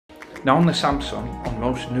Now on the Samsung, on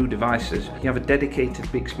most new devices, you have a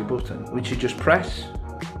dedicated Bixby button, which you just press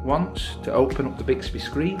once to open up the Bixby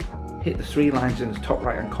screen, hit the three lines in the top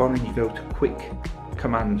right hand corner and you go to quick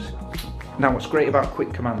commands. Now what's great about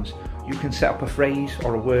quick commands, you can set up a phrase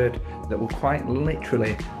or a word that will quite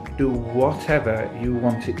literally do whatever you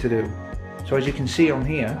want it to do. So as you can see on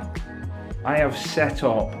here, I have set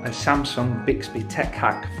up a Samsung Bixby tech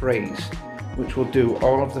hack phrase which will do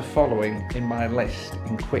all of the following in my list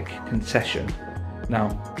in quick concession.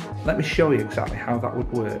 Now, let me show you exactly how that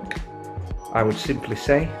would work. I would simply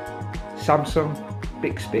say, Samsung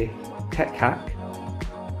Bixby tech hack.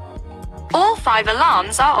 All 5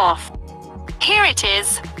 alarms are off. Here it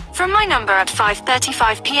is, from my number at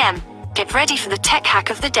 5:35 p.m. Get ready for the tech hack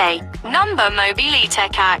of the day. Number mobile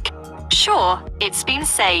tech hack. Sure, it's been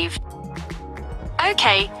saved.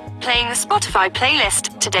 Okay, playing the Spotify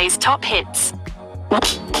playlist, today's top hits.